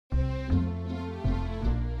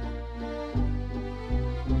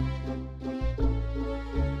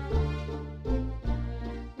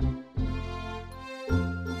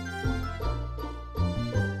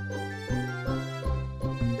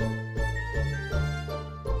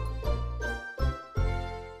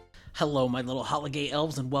Hello, my little holiday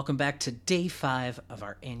elves, and welcome back to day 5 of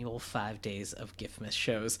our annual 5 days of Giftmas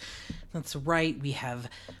shows. That's right, we have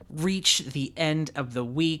reached the end of the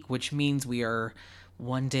week, which means we are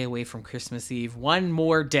one day away from Christmas Eve. One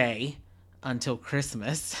more day until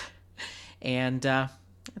Christmas. And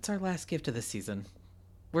it's our last gift of the season.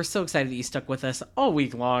 We're so excited that you stuck with us all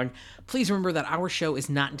week long. Please remember that our show is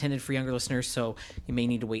not intended for younger listeners, so you may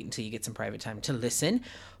need to wait until you get some private time to listen.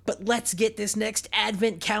 But let's get this next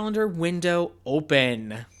advent calendar window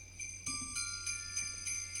open.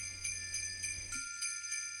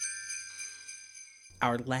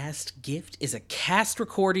 Our last gift is a cast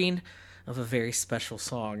recording of a very special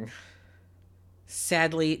song.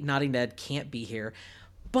 Sadly, Naughty Ned can't be here,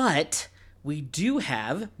 but we do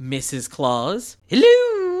have Mrs. Claus.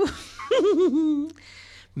 Hello!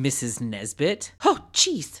 Mrs. Nesbit. Oh,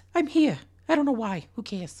 jeez, I'm here. I don't know why. Who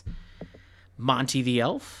cares? Monty the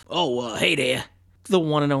Elf. Oh, hey there. The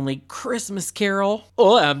one and only Christmas Carol.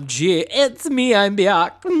 OMG, it's me, I'm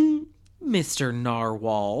back. Mr.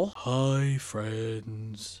 Narwhal. Hi,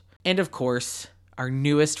 friends. And of course, our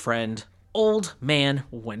newest friend, Old Man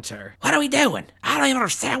Winter. What are we doing? I don't even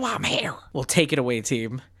understand why I'm here. Well, take it away,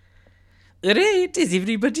 team. Right, is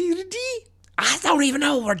everybody ready? I don't even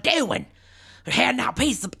know what we're doing. We're handing out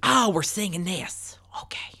pieces of... Oh, we're singing this.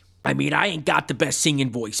 Okay. I mean, I ain't got the best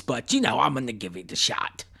singing voice, but, I'm gonna give it a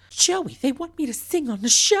shot. Joey, they want me to sing on the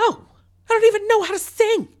show. I don't even know how to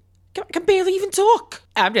sing. I can barely even talk.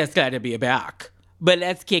 I'm just glad to be back. But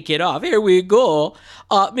let's kick it off. Here we go.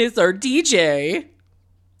 Mr. DJ.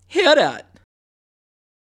 Hit it.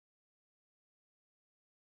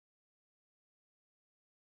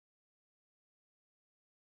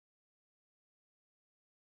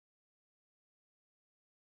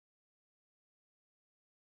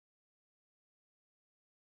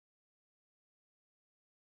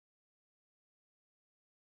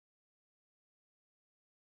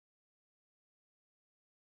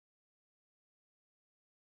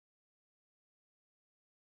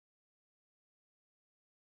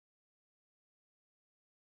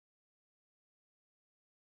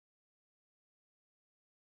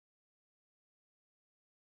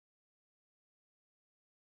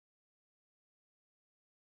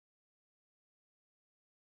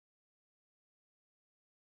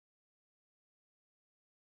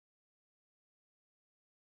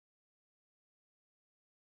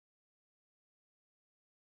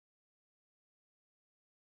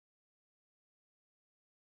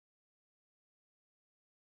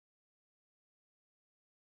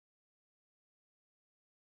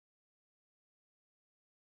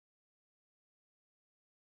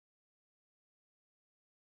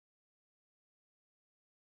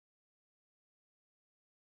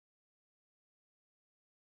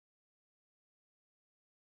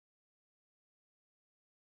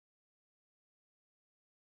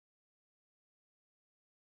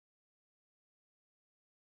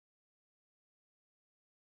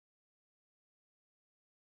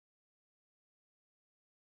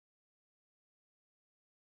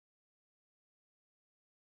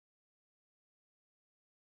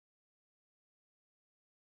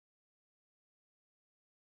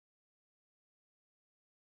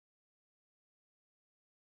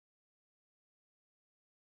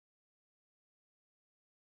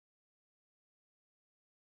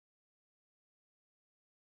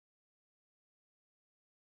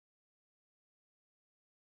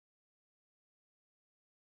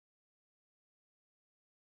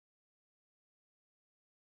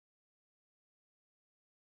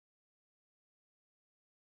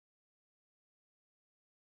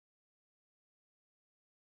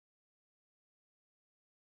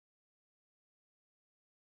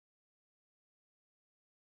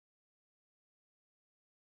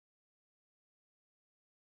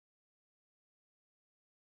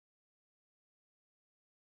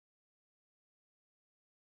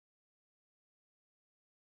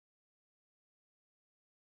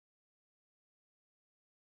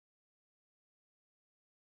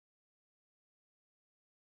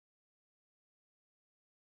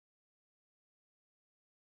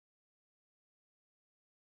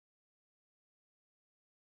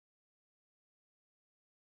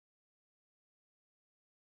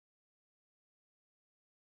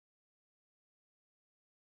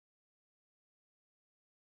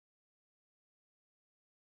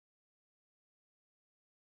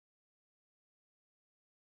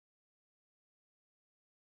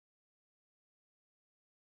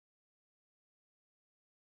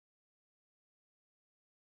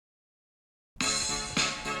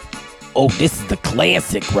 Oh, this is the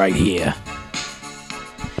classic right here.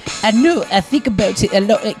 I know, I think about it a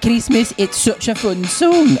lot at Christmas. It's such a fun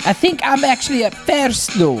song. I think I'm actually at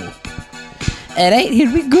first, though. Alright,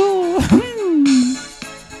 here we go.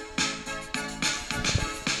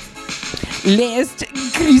 Last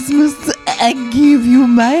Christmas, I gave you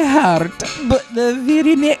my heart, but the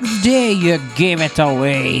very next day, you gave it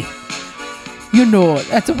away. You know,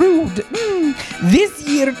 that's rude. This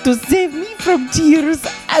year, to save me from tears,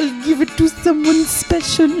 I'll give it to someone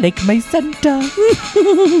special like my Santa.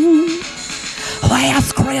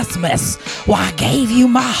 Last Christmas, well, I gave you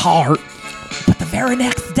my heart, but the very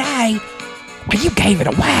next day, well, you gave it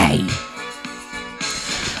away.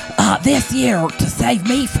 This year, to save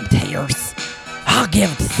me from tears, I'll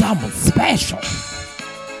give it to someone special.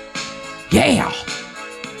 Yeah.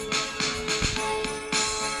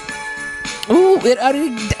 Oh,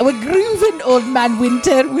 we're grooving, old man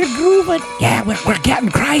Winter. We're grooving. Yeah, we're getting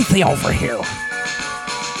crazy over here.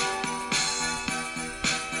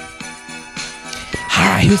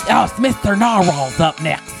 Alright, who's else? Mr. Narwhal's up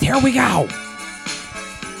next. Here we go.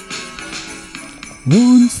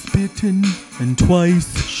 Once bitten and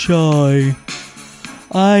twice shy.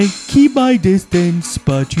 I keep my distance,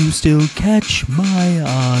 but you still catch my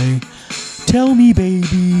eye. Tell me,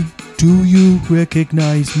 baby, do you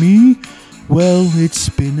recognize me? Well, it's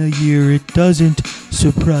been a year, it doesn't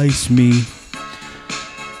surprise me.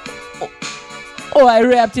 Oh, I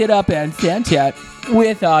wrapped it up and sent it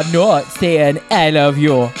with a note saying, I love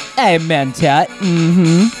you. I meant it.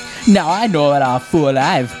 Now I know what a fool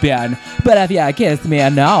I've been. But if you kiss me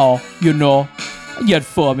now, you know, you'd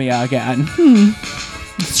fool me again.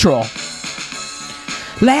 It's true.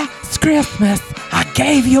 Last Christmas, I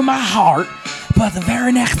gave you my heart, but the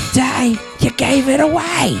very next day, you gave it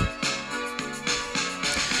away.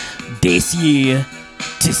 This year,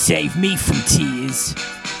 to save me from tears,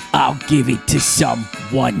 I'll give it to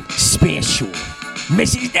someone special.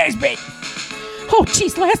 Mrs. Nesbit. Oh,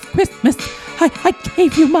 jeez, last Christmas, I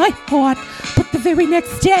gave you my heart, but the very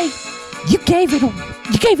next day, you gave it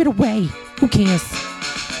away. Who cares?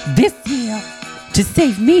 This year, to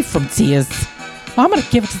save me from tears, I'm gonna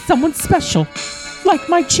give it to someone special, like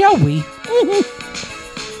my Joey.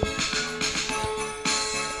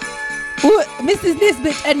 Oh, Mrs.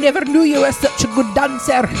 Nisbet, I never knew you were such a good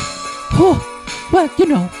dancer. Oh, well, you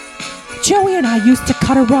know, Joey and I used to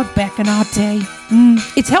cut a rug back in our day.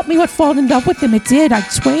 It's helped me fall in love with him. It did, I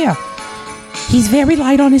swear. He's very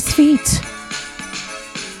light on his feet.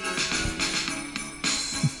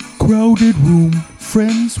 Crowded room,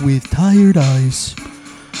 friends with tired eyes.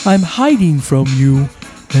 I'm hiding from you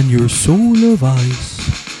and your soul of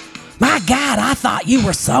ice. My God, I thought you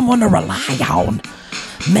were someone to rely on.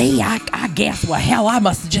 Me, I guess, well, hell, I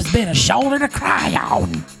must have just been a shoulder to cry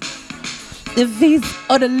on. The face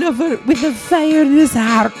on a lover with a fire in his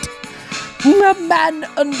heart. A man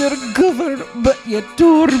undercover, but you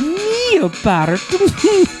tore me apart.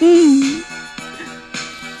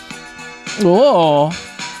 Oh,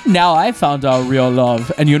 now I found our real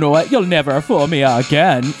love. And you know what? You'll never fool me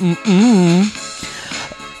again.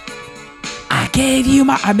 I gave you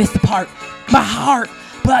I missed the part, my heart,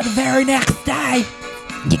 but the very next day,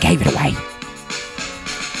 you gave it away.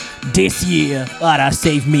 This year, to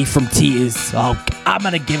save me from tears, I'm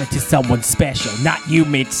gonna give it to someone special, not you,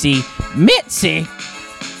 Mitzi. Mitzi?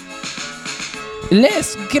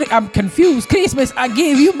 I'm confused. Christmas, I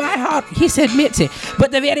gave you my heart. He said Mitzi.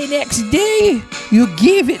 But the very next day, you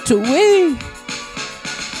gave it away.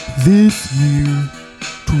 This year,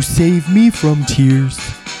 to save me from tears,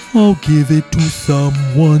 I'll give it to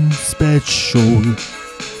someone special.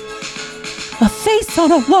 A face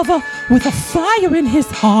on a lover with a fire in his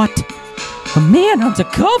heart. A man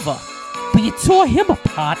undercover, but you tore him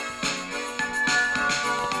apart.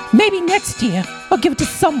 Maybe next year, I'll give it to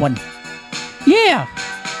someone. Yeah,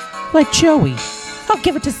 like Joey. I'll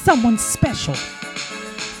give it to someone special.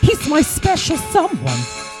 He's my special someone.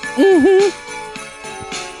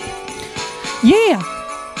 Yeah.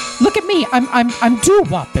 Look at me. I'm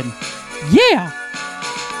doo-wopping. Yeah.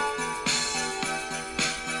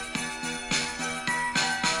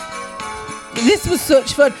 This was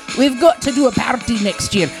such fun. We've got to do a party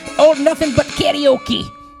next year. Oh, nothing but karaoke.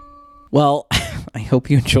 Well, I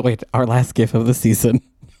hope you enjoyed our last GIF of the season.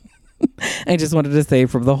 I just wanted to say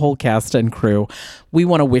from the whole cast and crew, we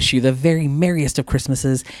want to wish you the very merriest of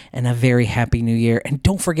Christmases and a very happy new year. And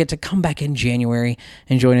don't forget to come back in January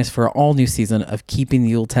and join us for an all new season of Keeping the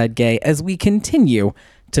Yuletide Gay as we continue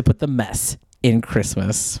to put the mess in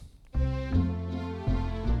Christmas.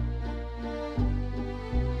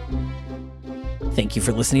 Thank you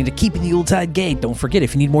for listening to Keeping the Yuletide Gay. Don't forget,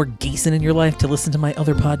 if you need more Gayson in your life, to listen to my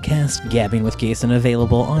other podcast, Gabbing with Gayson,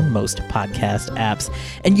 available on most podcast apps.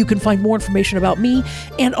 And you can find more information about me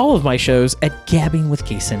and all of my shows at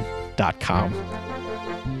gabbingwithgayson.com.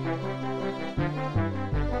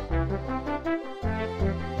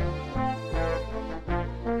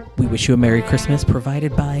 We wish you a Merry Christmas,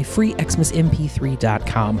 provided by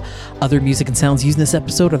freexmasmp3.com. Other music and sounds used in this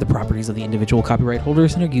episode are the properties of the individual copyright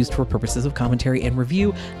holders and are used for purposes of commentary and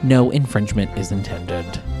review. No infringement is intended.